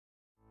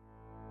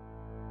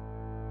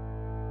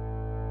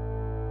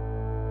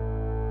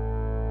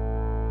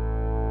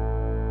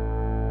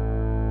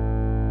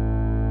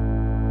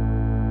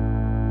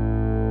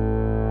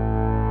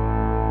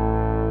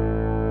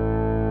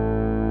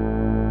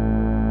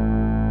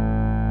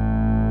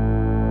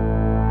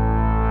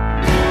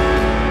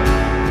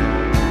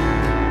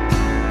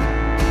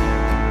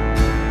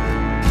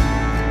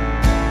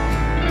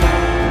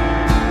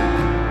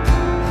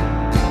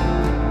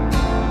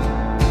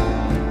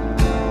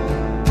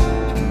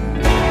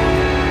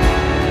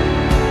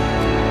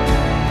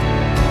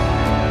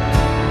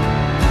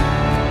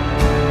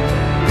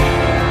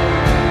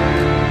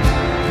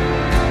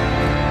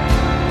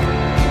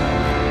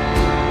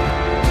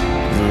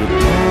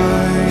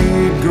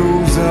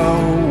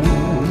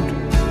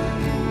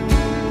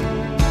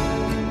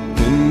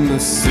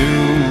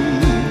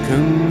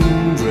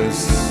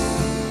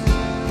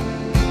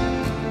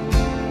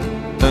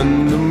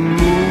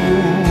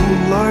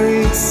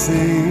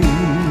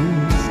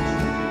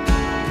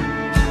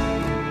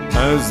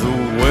as the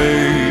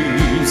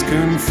waves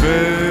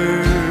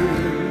confess.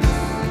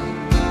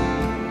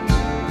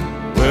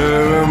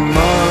 Where am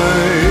I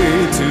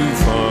to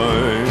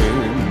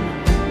find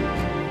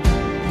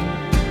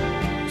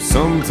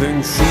something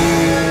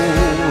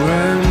sure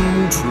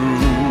and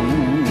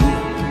true,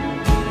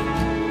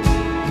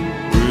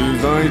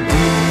 with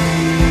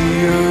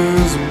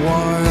ideas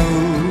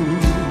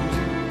wild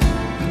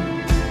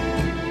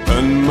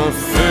and my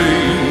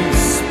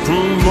face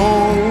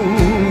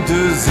prolonged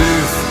as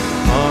if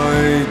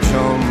I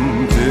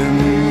jumped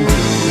into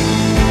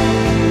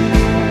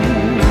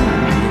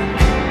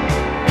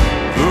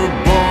the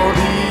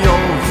body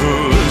of a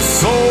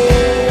soldier.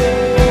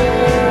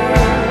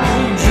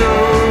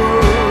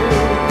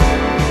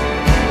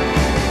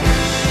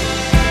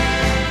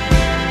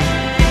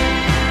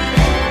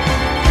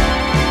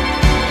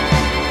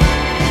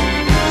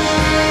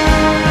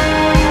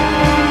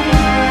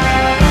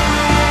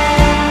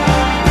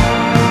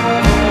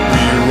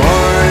 We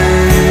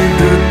ride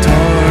the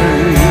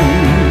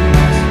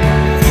tides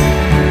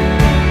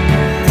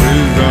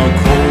with our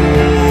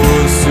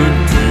coarse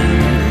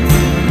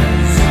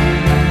adieus,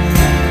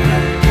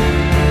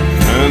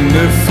 and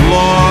they're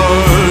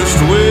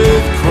flushed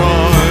with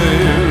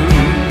crime,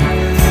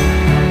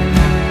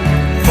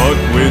 but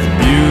with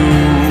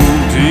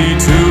beauty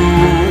too.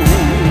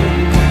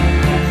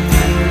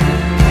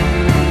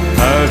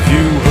 Have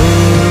you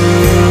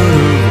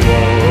heard of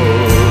love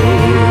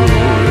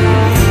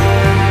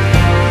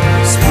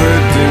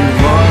spreading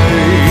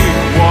like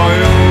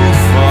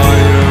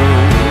wildfire,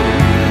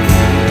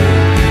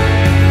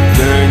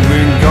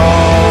 dangling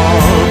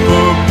up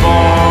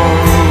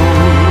above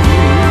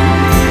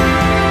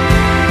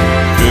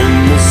in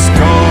the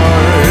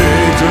sky,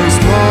 just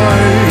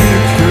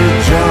like a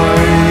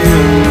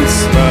giant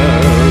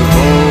slab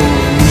of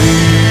me?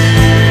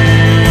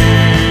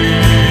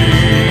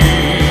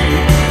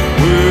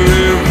 We're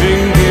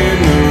living in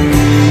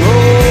an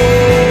old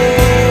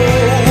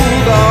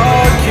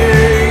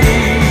arcade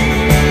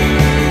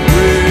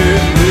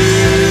with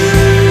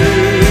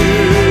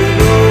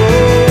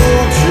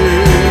little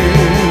change.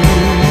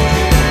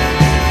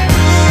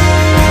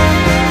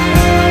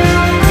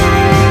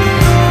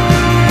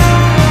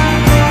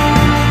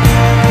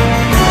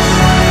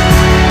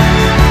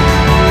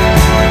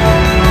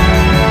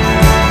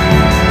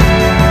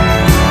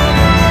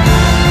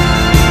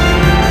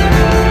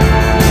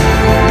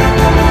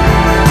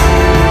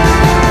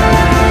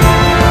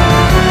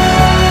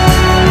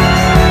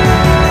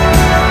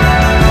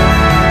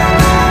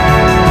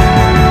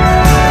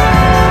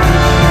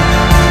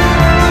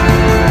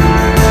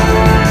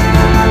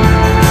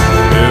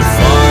 If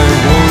I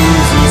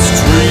was a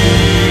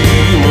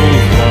stream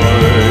of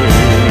light,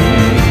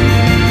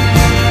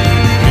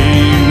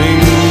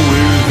 beaming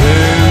with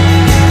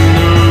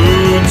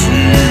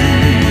energy,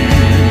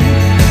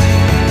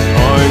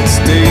 I'd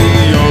stay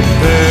up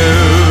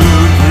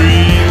every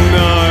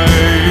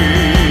night,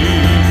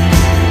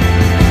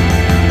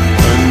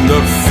 and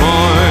I'd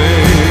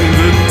find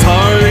the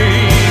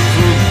type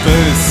of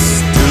best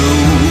to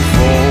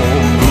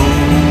form the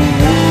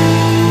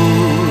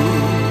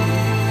wood,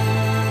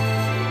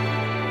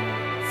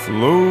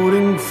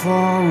 floating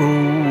far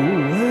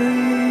away.